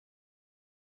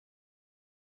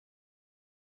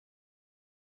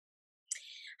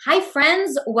Hi,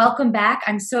 friends. Welcome back.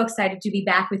 I'm so excited to be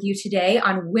back with you today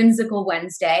on Whimsical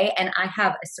Wednesday, and I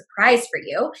have a surprise for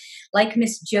you. Like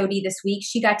Miss Jody this week,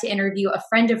 she got to interview a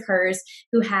friend of hers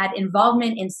who had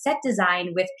involvement in set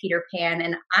design with Peter Pan,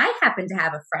 and I happen to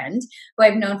have a friend who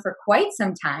I've known for quite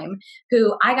some time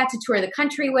who I got to tour the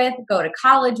country with, go to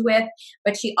college with,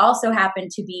 but she also happened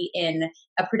to be in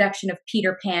a production of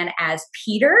Peter Pan as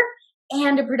Peter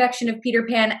and a production of Peter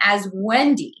Pan as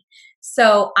Wendy.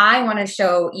 So I want to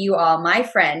show you all my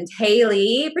friend,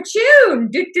 Haley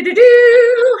Podschun. Do, do, do,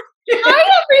 do. Hi,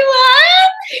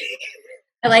 everyone.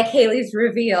 I like Haley's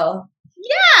reveal.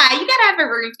 Yeah, you got to have a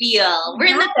reveal. We're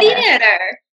in the theater.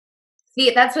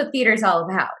 See, that's what theater's all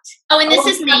about. Oh, and this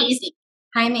is Maisie.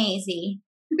 Hi, Maisie.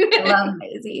 I love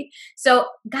Maisie. So,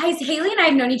 guys, Haley and I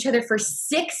have known each other for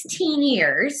 16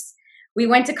 years. We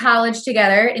went to college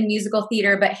together in musical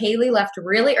theater, but Haley left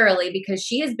really early because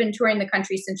she has been touring the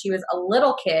country since she was a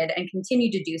little kid and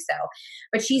continued to do so.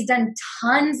 But she's done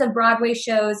tons of Broadway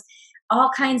shows,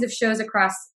 all kinds of shows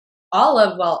across all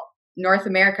of, North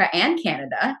America and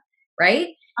Canada, right?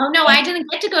 Oh, no, I didn't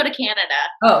get to go to Canada.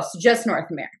 Oh, so just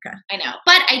North America. I know.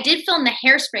 But I did film the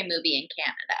Hairspray movie in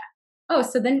Canada. Oh,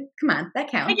 so then, come on,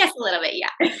 that counts. I guess a little bit,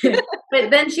 yeah.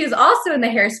 But then she was also in the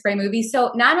Hairspray movie.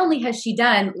 So not only has she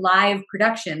done live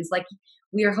productions, like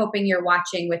we are hoping you're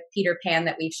watching with Peter Pan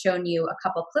that we've shown you a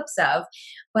couple clips of,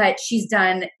 but she's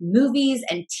done movies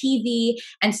and TV.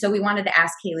 And so we wanted to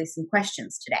ask Haley some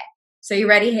questions today. So you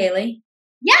ready, Haley?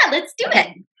 Yeah, let's do it.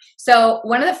 So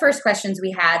one of the first questions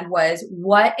we had was,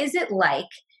 what is it like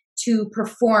to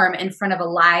perform in front of a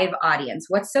live audience?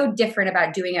 What's so different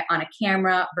about doing it on a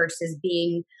camera versus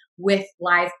being with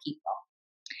live people?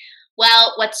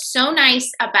 Well, what's so nice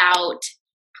about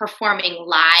performing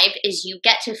live is you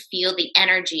get to feel the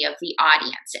energy of the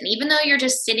audience. And even though you're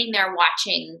just sitting there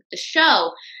watching the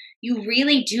show, you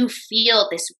really do feel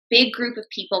this big group of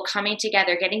people coming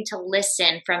together, getting to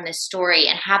listen from this story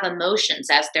and have emotions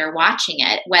as they're watching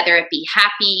it, whether it be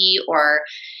happy or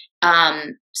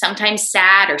sometimes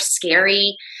sad or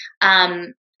scary.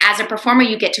 As a performer,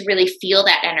 you get to really feel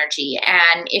that energy.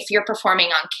 And if you're performing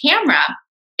on camera,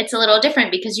 it's a little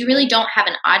different because you really don't have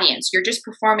an audience. You're just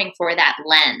performing for that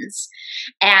lens.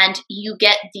 And you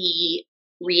get the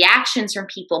reactions from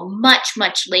people much,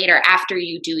 much later after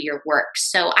you do your work.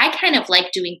 So I kind of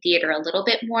like doing theater a little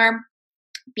bit more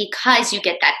because you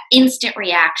get that instant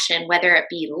reaction, whether it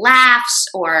be laughs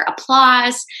or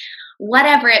applause,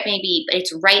 whatever it may be, but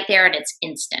it's right there and it's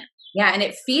instant. Yeah, and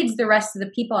it feeds the rest of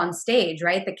the people on stage,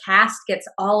 right? The cast gets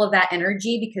all of that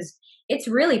energy because it's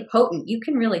really potent. You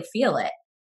can really feel it.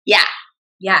 Yeah.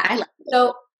 Yeah. I love it.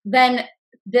 So then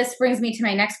this brings me to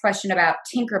my next question about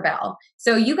Tinkerbell.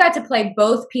 So you got to play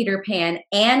both Peter Pan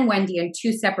and Wendy in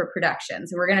two separate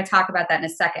productions. And we're going to talk about that in a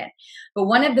second. But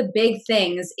one of the big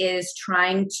things is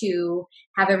trying to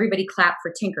have everybody clap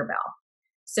for Tinkerbell.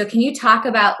 So can you talk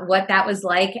about what that was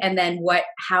like and then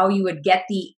how you would get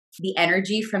the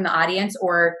energy from the audience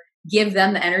or give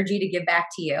them the energy to give back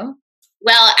to you?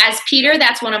 Well, as Peter,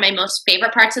 that's one of my most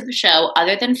favorite parts of the show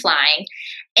other than flying.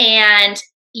 And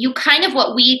you kind of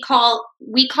what we call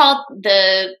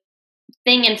the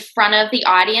thing in front of the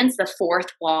audience, the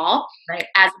fourth wall, right,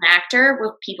 as an actor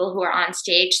with people who are on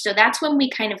stage. So that's when we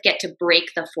kind of get to break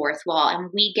the fourth wall and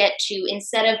we get to,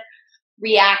 instead of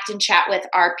react and chat with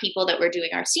our people that we're doing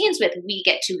our scenes with, we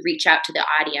get to reach out to the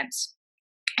audience.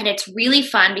 And it's really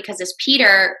fun because as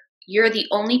Peter, you're the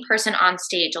only person on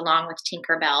stage along with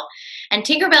Tinkerbell. And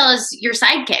Tinkerbell is your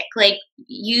sidekick. Like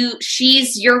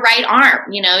she's your right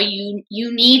arm. You know, you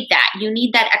need that. You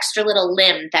need that extra little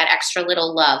limb, that extra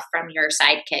little love from your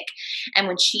sidekick. And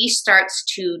when she starts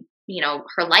to,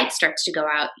 her light starts to go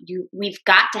out, we've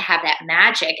got to have that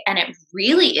magic. And it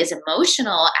really is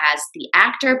emotional as the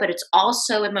actor, but it's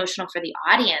also emotional for the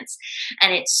audience.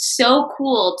 And it's so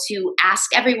cool to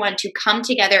ask everyone to come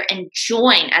together and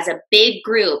join as a big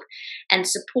group and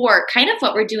support kind of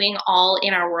what we're doing all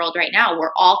in our world right now.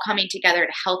 We're all coming together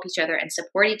to help each other and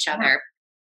support each other.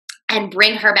 And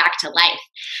bring her back to life.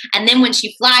 And then when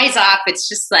she flies off, it's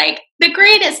just like the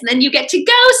greatest. And then you get to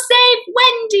go save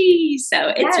Wendy.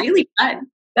 So it's really fun.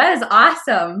 That is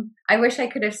awesome. I wish I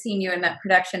could have seen you in that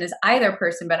production as either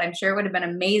person, but I'm sure it would have been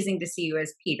amazing to see you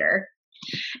as Peter.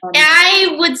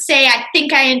 I would say I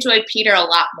think I enjoyed Peter a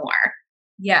lot more.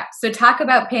 Yeah. So talk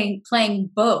about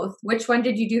playing both. Which one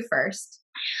did you do first?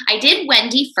 I did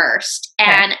Wendy first,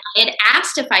 and I had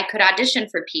asked if I could audition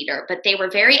for Peter, but they were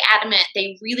very adamant.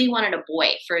 They really wanted a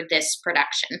boy for this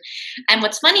production. And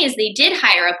what's funny is they did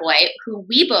hire a boy who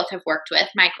we both have worked with,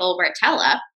 Michael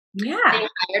Vartella, Yeah. They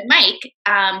hired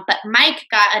Mike, but Mike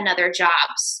got another job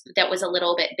that was a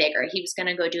little bit bigger. He was going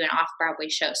to go do an off-Broadway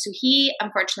show. So he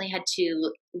unfortunately had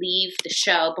to leave the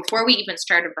show before we even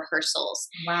started rehearsals.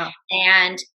 Wow.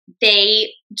 And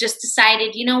they just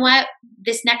decided, you know what,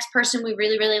 this next person we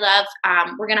really, really love,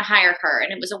 we're going to hire her.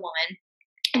 And it was a woman.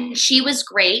 And she was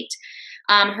great.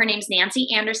 Her name's Nancy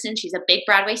Anderson. She's a big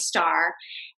Broadway star.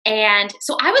 And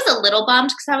so I was a little bummed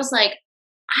because I was like,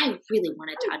 I really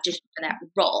wanted to audition for that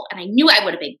role. And I knew I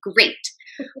would have been great.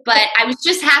 But I was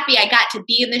just happy I got to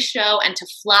be in the show and to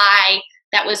fly.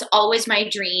 That was always my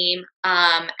dream.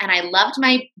 And I loved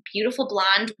my beautiful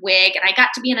blonde wig. And I got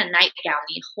to be in a nightgown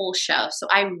the whole show. So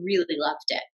I really loved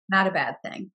it. Not a bad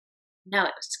thing. No,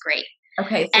 it was great.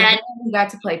 Okay, so then you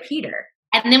got to play Peter.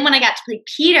 And then when I got to play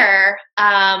Peter,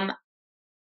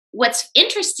 what's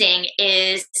interesting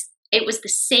is it was the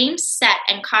same set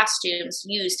and costumes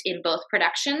used in both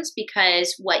productions,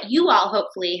 because what you all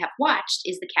hopefully have watched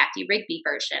is the Kathy Rigby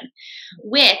version,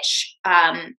 which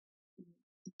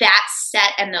that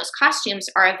set and those costumes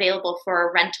are available for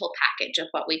a rental package of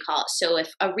what we call it. So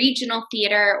if a regional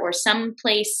theater or some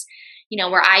place,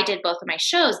 where I did both of my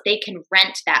shows, they can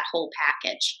rent that whole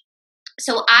package.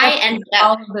 So I ended up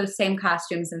all of those same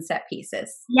costumes and set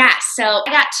pieces. Yeah, so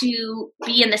I got to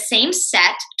be in the same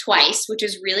set twice, which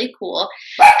is really cool.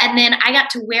 And then I got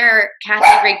to wear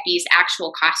Kathy Rigby's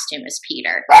actual costume as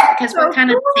Peter, because we're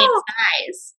kind of the same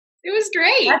size. It was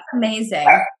great. That's amazing.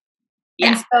 Yeah.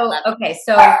 And so, okay,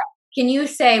 so can you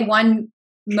say one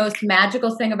most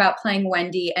magical thing about playing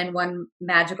Wendy and one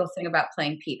magical thing about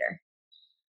playing Peter?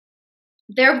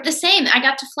 They're the same. I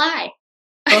got to fly.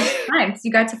 Both times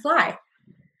you got to fly.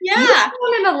 Yeah. You've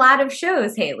flown in a lot of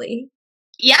shows, Haley.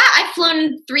 Yeah, I've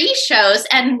flown 3 shows,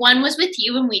 and one was with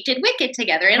you, and we did Wicked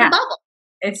together in a bubble.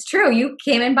 It's true. You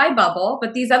came in by bubble,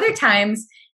 but these other times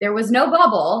there was no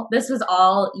bubble. This was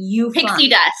all you flying. Pixie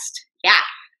dust. Yeah.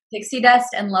 Pixie dust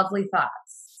and lovely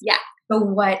thoughts. Yeah. So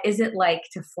what is it like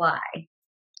to fly?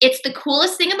 It's the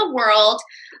coolest thing in the world.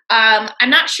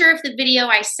 I'm not sure if the video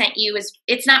I sent you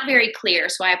it's not very clear,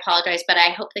 so I apologize, but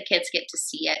I hope the kids get to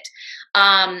see it.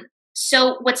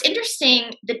 So what's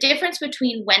interesting, the difference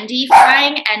between Wendy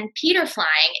flying and Peter flying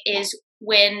is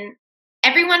when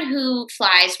everyone who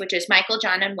flies, which is Michael,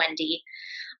 John, and Wendy,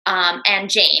 and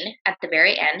Jane at the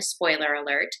very end, spoiler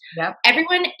alert,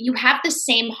 everyone, you have the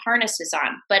same harnesses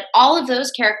on, but all of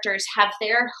those characters have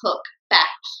their hook back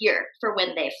here for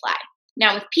when they fly.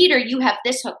 Now with Peter, you have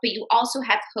this hook, but you also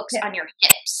have hooks on your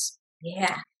hips.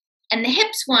 Yeah. And the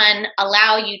hips one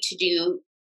allow you to do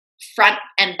front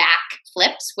and back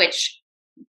flips, which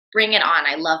bring it on.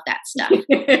 I love that stuff.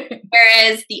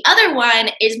 Whereas the other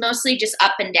one is mostly just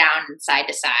up and down and side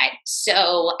to side.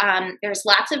 So there's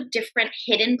lots of different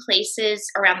hidden places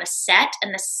around the set,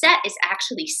 and the set is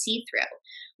actually see-through,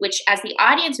 which as the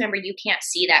audience member, you can't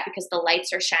see that because the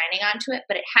lights are shining onto it,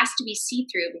 but it has to be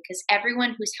see-through because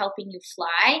everyone who's helping you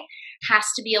fly has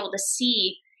to be able to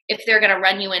see if they're going to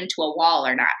run you into a wall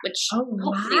or not, which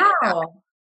hopefully wow.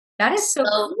 That is so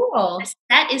cool. The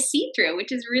set is see-through,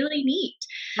 which is really neat.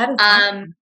 That is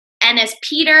awesome. And as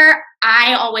Peter,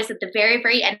 I always, at the very,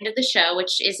 very end of the show,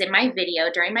 which is in my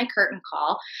video during my curtain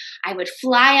call, I would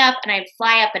fly up,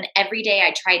 and every day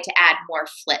I tried to add more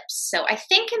flips. So I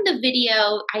think in the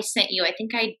video I sent you, I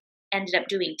think I ended up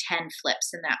doing 10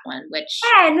 flips in that one, which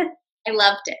 10? I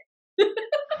loved it.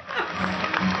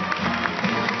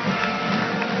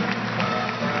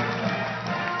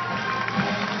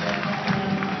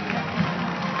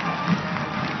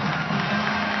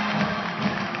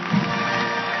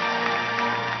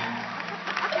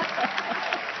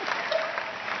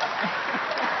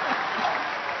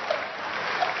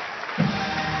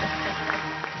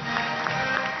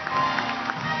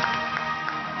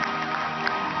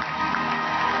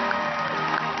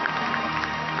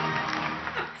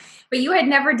 But you had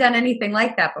never done anything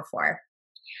like that before.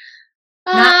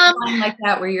 Not like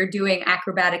that where you're doing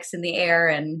acrobatics in the air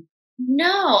and...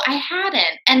 No, I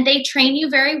hadn't. And they train you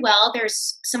very well.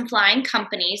 There's some flying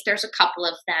companies. There's a couple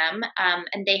of them.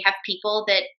 And they have people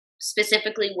that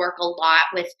specifically work a lot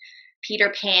with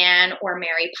Peter Pan or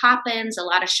Mary Poppins, a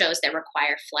lot of shows that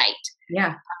require flight.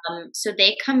 Yeah. So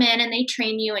they come in and they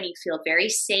train you and you feel very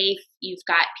safe. You've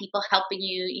got people helping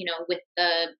you, with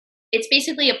it's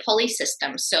basically a pulley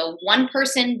system. So one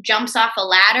person jumps off a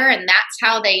ladder and that's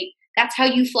how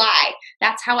you fly.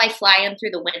 That's how I fly in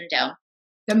through the window.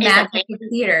 The magic of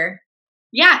theater.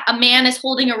 Yeah. A man is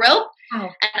holding a rope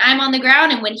and I'm on the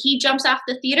ground. And when he jumps off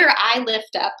the theater, I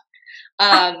lift up.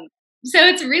 So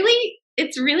it's really,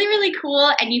 really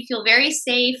cool. And you feel very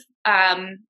safe.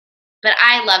 But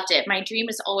I loved it. My dream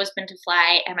has always been to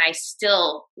fly, and I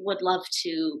still would love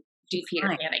to do Peter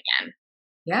Pan again.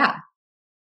 Yeah.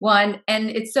 Well, and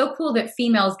it's so cool that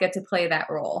females get to play that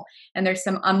role. And there's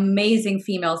some amazing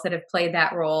females that have played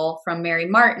that role, from Mary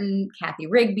Martin, Kathy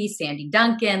Rigby, Sandy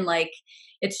Duncan. Like,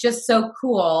 it's just so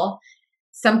cool.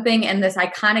 Something in this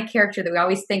iconic character that we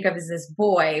always think of as this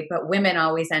boy, but women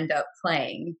always end up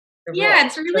playing the role. Yeah,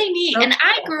 it's really neat. So and cool.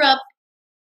 I grew up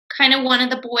kind of one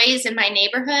of the boys in my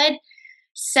neighborhood.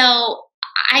 So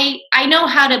I know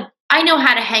how to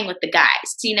hang with the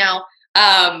guys, you know.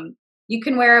 You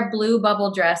can wear a blue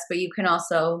bubble dress, but you can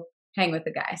also hang with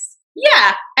the guys.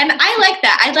 Yeah, and I like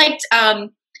that. I liked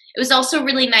it was also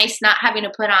really nice not having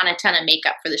to put on a ton of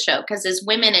makeup for the show, because as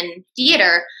women in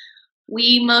theater,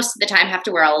 we most of the time have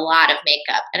to wear a lot of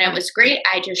makeup. And it was great.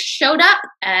 I just showed up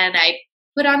and I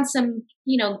put on some,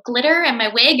 glitter and my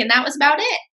wig, and that was about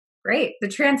it. Great. The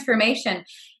transformation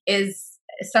is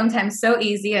sometimes so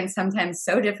easy and sometimes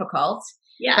so difficult.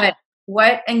 Yeah. But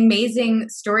what amazing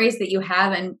stories that you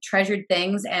have, and treasured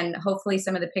things, and hopefully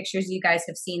some of the pictures you guys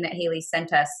have seen that Haley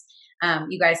sent us.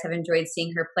 You guys have enjoyed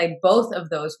seeing her play both of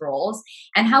those roles,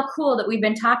 and how cool that we've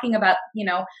been talking about,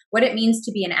 what it means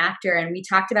to be an actor. And we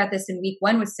talked about this in week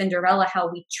 1 with Cinderella, how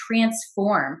we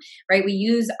transform, right? We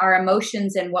use our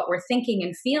emotions and what we're thinking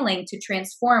and feeling to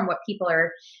transform what people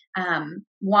are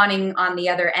wanting on the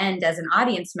other end as an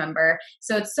audience member.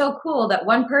 So it's so cool that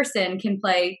one person can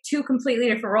play 2 completely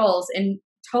different roles in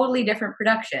totally different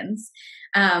productions,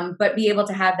 but be able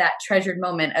to have that treasured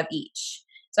moment of each.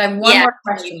 So I have one more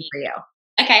question for you.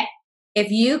 Okay.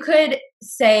 If you could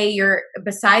say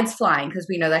besides flying, because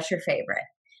we know that's your favorite,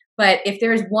 but if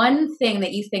there's one thing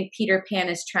that you think Peter Pan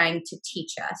is trying to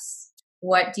teach us,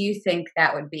 what do you think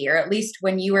that would be? Or at least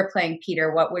when you were playing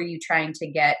Peter, what were you trying to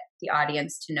get the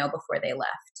audience to know before they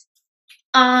left?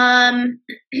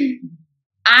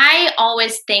 I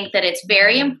always think that it's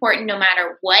very important, no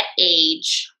matter what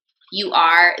age you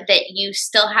are, that you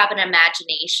still have an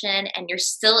imagination and you're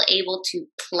still able to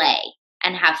play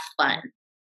and have fun.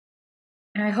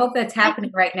 And I hope that's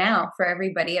happening right now for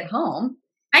everybody at home.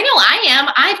 I know I am.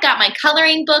 I've got my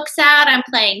coloring books out. I'm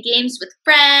playing games with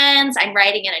friends. I'm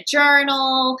writing in a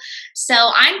journal. So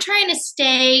I'm trying to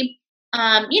stay,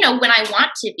 when I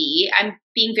want to be. I'm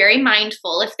being very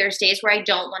mindful. If there's days where I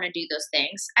don't want to do those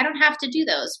things, I don't have to do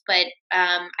those. But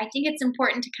I think it's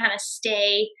important to kind of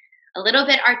stay a little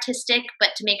bit artistic,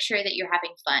 but to make sure that you're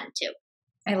having fun too.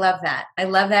 I love that. I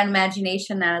love that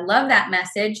imagination. And I love that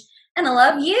message. And I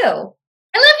love you.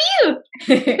 I love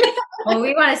you. Well,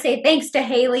 we want to say thanks to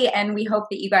Haley, and we hope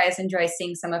that you guys enjoy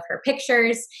seeing some of her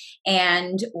pictures,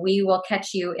 and we will catch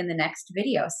you in the next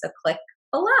video. So click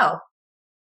below.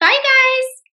 Bye, guys.